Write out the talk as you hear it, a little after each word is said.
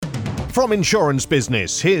From Insurance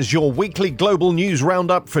Business, here's your weekly global news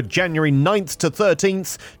roundup for January 9th to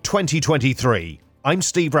 13th, 2023. I'm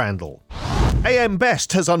Steve Randall. AM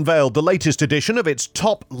Best has unveiled the latest edition of its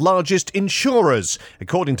top largest insurers.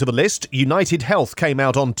 According to the list, United Health came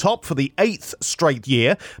out on top for the 8th straight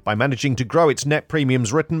year by managing to grow its net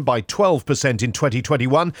premiums written by 12% in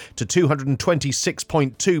 2021 to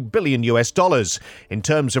 $226.2 billion. In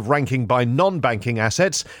terms of ranking by non-banking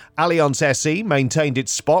assets, Allianz SE maintained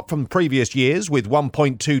its spot from previous years with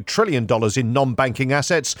 $1.2 trillion in non-banking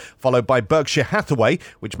assets, followed by Berkshire Hathaway,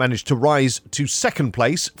 which managed to rise to second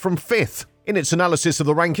place from fifth. In its analysis of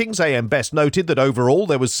the rankings, AM Best noted that overall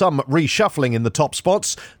there was some reshuffling in the top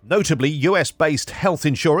spots. Notably, US-based health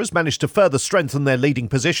insurers managed to further strengthen their leading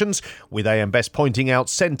positions, with AM Best pointing out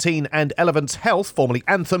Centene and Elevance Health, formerly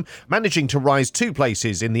Anthem, managing to rise 2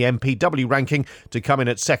 places in the MPW ranking to come in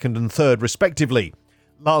at second and third respectively.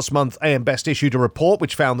 Last month, AM Best issued a report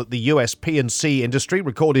which found that the US P&C industry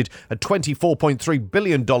recorded a $24.3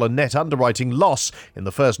 billion net underwriting loss in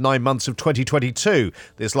the first 9 months of 2022.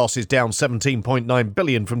 This loss is down $17.9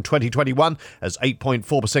 billion from 2021, as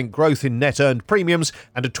 8.4% growth in net earned premiums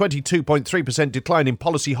and a 22.3% decline in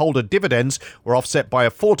policyholder dividends were offset by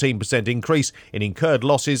a 14% increase in incurred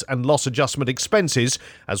losses and loss adjustment expenses,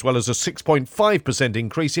 as well as a 6.5%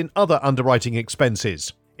 increase in other underwriting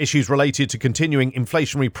expenses. Issues related to continuing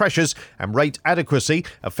inflationary pressures and rate adequacy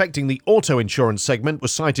affecting the auto insurance segment were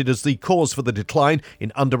cited as the cause for the decline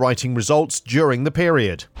in underwriting results during the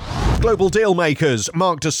period. Global deal makers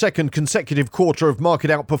marked a second consecutive quarter of market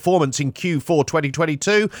outperformance in Q4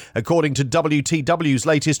 2022, according to WTW's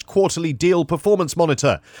latest quarterly deal performance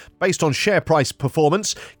monitor. Based on share price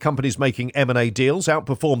performance, companies making M&A deals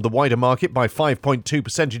outperformed the wider market by 5.2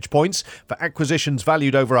 percentage points for acquisitions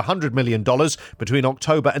valued over $100 million between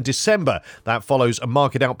October and December. That follows a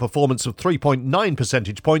market outperformance of 3.9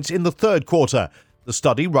 percentage points in the third quarter. The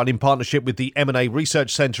study, run in partnership with the M&A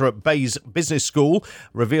Research Centre at Bayes Business School,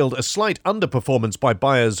 revealed a slight underperformance by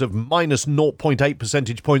buyers of minus 0.8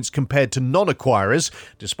 percentage points compared to non-acquirers,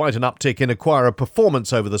 despite an uptick in acquirer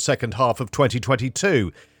performance over the second half of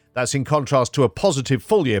 2022. That's in contrast to a positive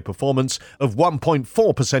full-year performance of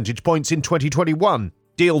 1.4 percentage points in 2021.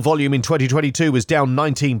 Deal volume in 2022 was down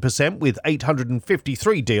 19%, with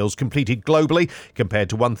 853 deals completed globally compared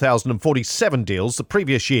to 1,047 deals the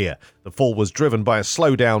previous year. The fall was driven by a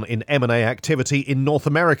slowdown in M&A activity in North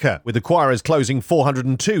America, with acquirers closing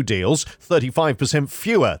 402 deals, 35%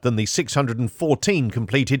 fewer than the 614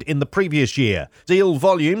 completed in the previous year. Deal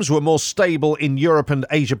volumes were more stable in Europe and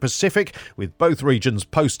Asia Pacific, with both regions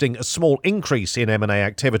posting a small increase in M&A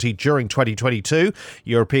activity during 2022.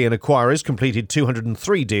 European acquirers completed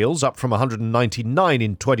 203 deals, up from 199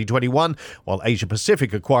 in 2021, while Asia Pacific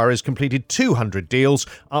acquirers completed 200 deals,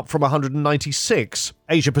 up from 196.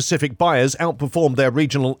 Asia Pacific buyers outperformed their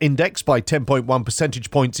regional index by 10.1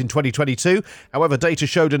 percentage points in 2022. However, data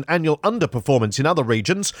showed an annual underperformance in other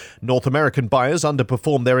regions. North American buyers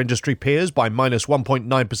underperformed their industry peers by minus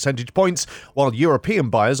 1.9 percentage points, while European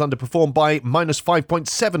buyers underperformed by minus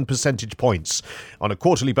 5.7 percentage points. On a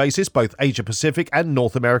quarterly basis, both Asia Pacific and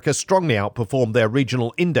North America strongly outperformed their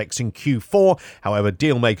regional index in Q4. However,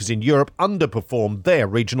 deal makers in Europe underperformed their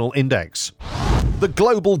regional index. The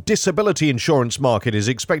global disability insurance market is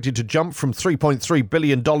expected to jump from $3.3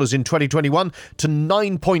 billion in 2021 to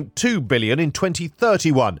 $9.2 billion in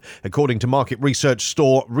 2031, according to market research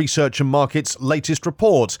store Research and Markets' latest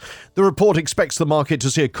report. The report expects the market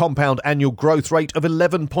to see a compound annual growth rate of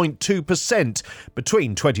 11.2%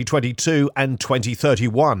 between 2022 and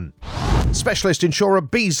 2031. Specialist insurer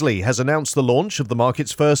Beazley has announced the launch of the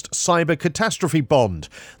market's first cyber catastrophe bond.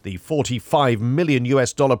 The $45 million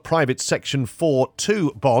private Section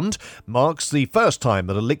 4.2 bond marks the first time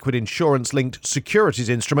that a liquid insurance-linked securities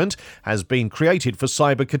instrument has been created for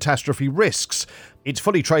cyber catastrophe risks. It's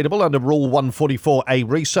fully tradable under Rule 144A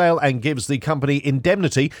resale and gives the company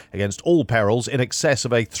indemnity against all perils in excess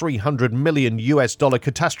of a $300 million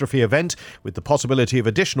catastrophe event, with the possibility of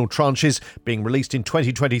additional tranches being released in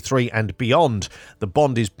 2023 and beyond. The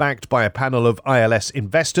bond is backed by a panel of ILS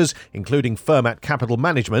investors, including Fermat Capital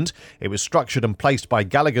Management. It was structured and placed by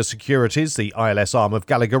Gallagher Securities, the ILS arm of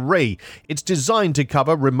Gallagher Re. It's designed to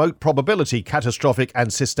cover remote probability, catastrophic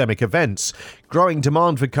and systemic events. Growing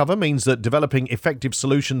demand for cover means that developing effective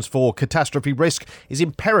solutions for catastrophe risk is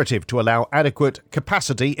imperative to allow adequate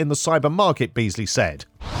capacity in the cyber market, Beazley said.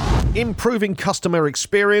 Improving customer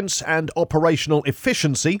experience and operational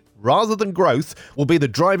efficiency, rather than growth, will be the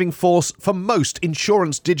driving force for most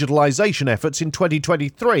insurance digitalisation efforts in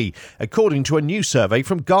 2023, according to a new survey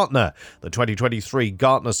from Gartner. The 2023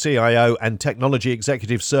 Gartner CIO and Technology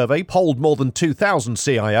Executive Survey polled more than 2,000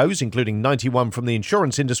 CIOs, including 91 from the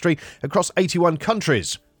insurance industry, across 81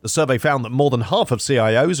 countries. The survey found that more than half of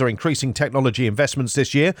CIOs are increasing technology investments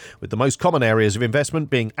this year, with the most common areas of investment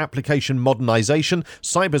being application modernization,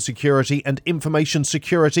 cybersecurity and information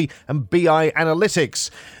security, and BI analytics.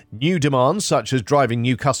 New demands, such as driving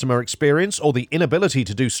new customer experience or the inability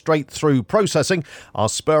to do straight-through processing, are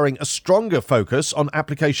spurring a stronger focus on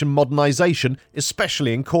application modernization,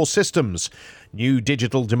 especially in core systems. New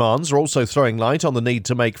digital demands are also throwing light on the need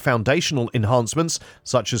to make foundational enhancements,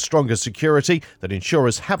 such as stronger security, that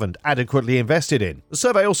insurers haven't adequately invested in. The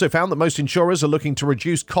survey also found that most insurers are looking to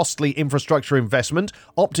reduce costly infrastructure investment,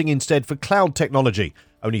 opting instead for cloud technology.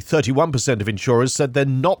 Only 31% of insurers said they're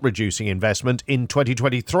not reducing investment in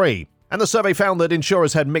 2023. And the survey found that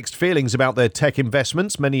insurers had mixed feelings about their tech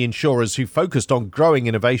investments. Many insurers who focused on growing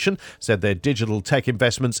innovation said their digital tech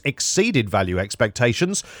investments exceeded value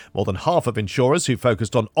expectations. More than half of insurers who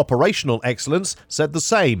focused on operational excellence said the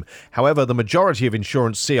same. However, the majority of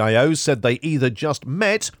insurance CIOs said they either just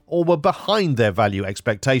met or were behind their value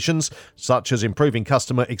expectations, such as improving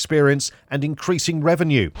customer experience and increasing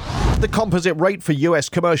revenue. The composite rate for US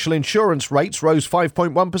commercial insurance rates rose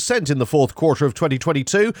 5.1% in the fourth quarter of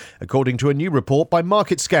 2022, according to a new report by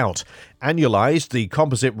MarketScout. Annualized, the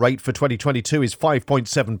composite rate for 2022 is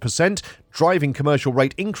 5.7%, driving commercial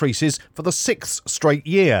rate increases for the sixth straight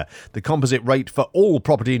year. The composite rate for all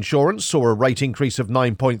property insurance saw a rate increase of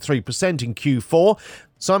 9.3% in Q4.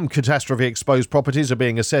 Some catastrophe-exposed properties are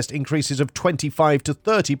being assessed increases of 25 to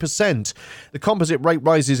 30%. The composite rate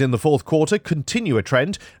rises in the fourth quarter continue a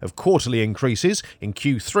trend of quarterly increases. In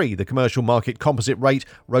Q3, the commercial market composite rate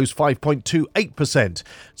rose 5.28%.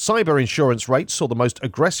 Cyber insurance rates saw the most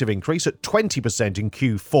aggressive increase at 20% in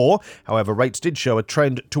Q4. However, rates did show a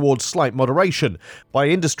trend towards slight moderation. By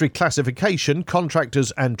industry classification,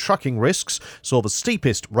 contractors and trucking risks saw the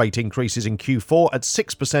steepest rate increases in Q4 at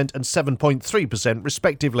 6% and 7.3%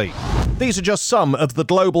 respectively. These are just some of the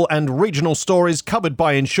global and regional stories covered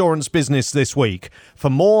by Insurance Business this week. For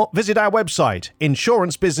more, visit our website,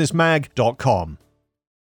 insurancebusinessmag.com.